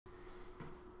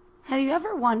Have you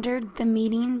ever wondered the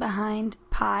meaning behind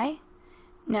pi?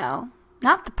 No,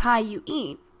 not the pie you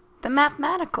eat, the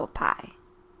mathematical pi.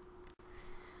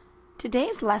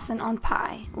 Today's lesson on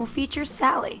pi will feature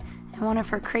Sally and one of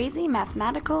her crazy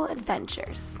mathematical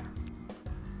adventures.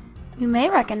 You may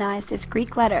recognize this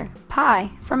Greek letter,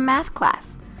 pi, from math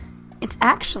class. It's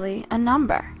actually a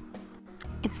number.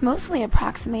 It's mostly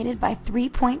approximated by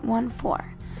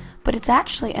 3.14, but it's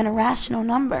actually an irrational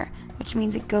number, which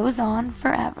means it goes on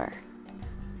forever.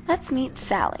 Let's meet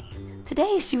Sally.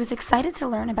 Today she was excited to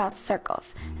learn about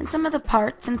circles and some of the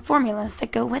parts and formulas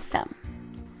that go with them.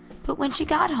 But when she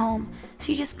got home,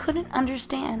 she just couldn't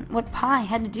understand what pi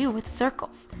had to do with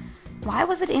circles. Why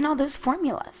was it in all those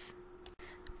formulas?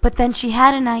 But then she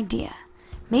had an idea.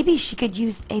 Maybe she could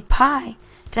use a pi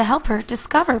to help her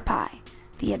discover pi.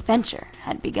 The adventure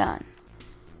had begun.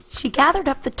 She gathered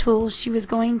up the tools she was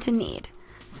going to need.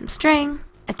 Some string,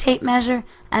 a tape measure,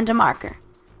 and a marker.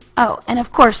 Oh, and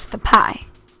of course the pi.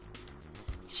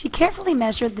 She carefully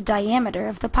measured the diameter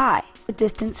of the pi, the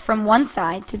distance from one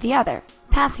side to the other,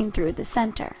 passing through the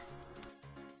center.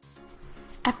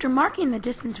 After marking the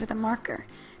distance with a marker,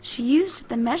 she used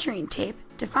the measuring tape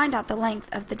to find out the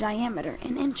length of the diameter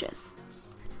in inches.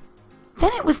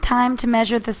 Then it was time to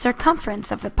measure the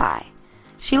circumference of the pi.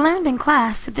 She learned in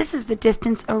class that this is the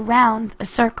distance around a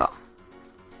circle.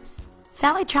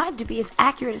 Sally tried to be as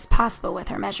accurate as possible with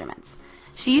her measurements.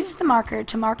 She used the marker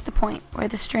to mark the point where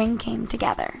the string came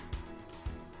together.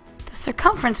 The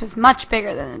circumference was much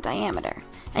bigger than the diameter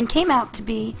and came out to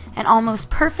be an almost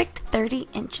perfect 30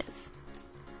 inches.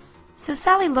 So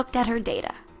Sally looked at her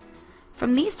data.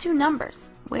 From these two numbers,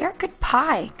 where could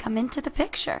pi come into the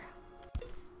picture?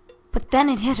 But then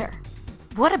it hit her.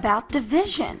 What about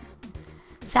division?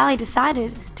 Sally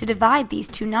decided to divide these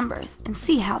two numbers and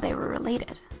see how they were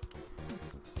related.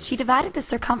 She divided the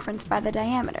circumference by the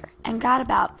diameter and got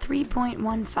about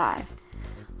 3.15.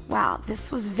 Wow,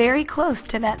 this was very close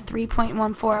to that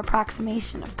 3.14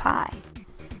 approximation of pi.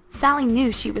 Sally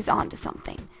knew she was onto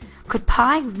something. Could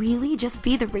pi really just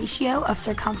be the ratio of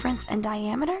circumference and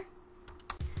diameter?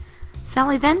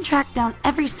 Sally then tracked down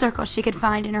every circle she could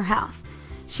find in her house.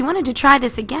 She wanted to try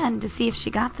this again to see if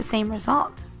she got the same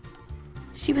result.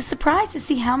 She was surprised to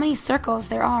see how many circles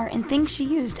there are in things she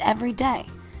used every day.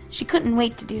 She couldn't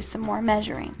wait to do some more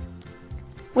measuring.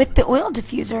 With the oil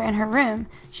diffuser in her room,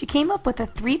 she came up with a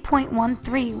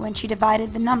 3.13 when she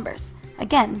divided the numbers.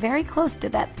 Again, very close to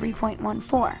that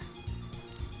 3.14.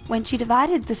 When she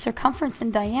divided the circumference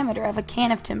and diameter of a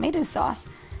can of tomato sauce,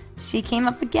 she came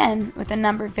up again with a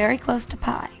number very close to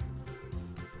pi.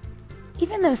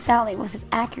 Even though Sally was as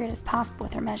accurate as possible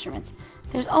with her measurements,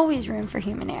 there's always room for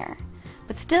human error.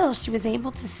 But still, she was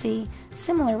able to see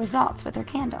similar results with her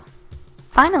candle.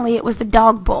 Finally, it was the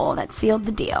dog bowl that sealed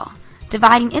the deal.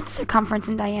 Dividing its circumference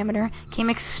and diameter came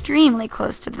extremely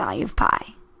close to the value of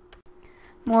pi.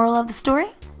 Moral of the story?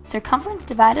 Circumference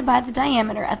divided by the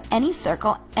diameter of any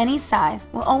circle, any size,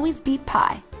 will always beat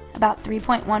pi, about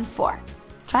 3.14.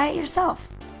 Try it yourself.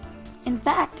 In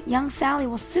fact, young Sally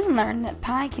will soon learn that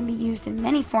pi can be used in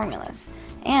many formulas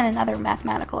and in other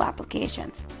mathematical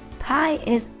applications. Pi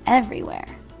is everywhere.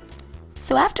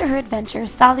 So after her adventure,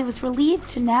 Sally was relieved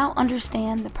to now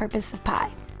understand the purpose of pi.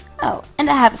 Oh, and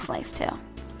I have a slice too.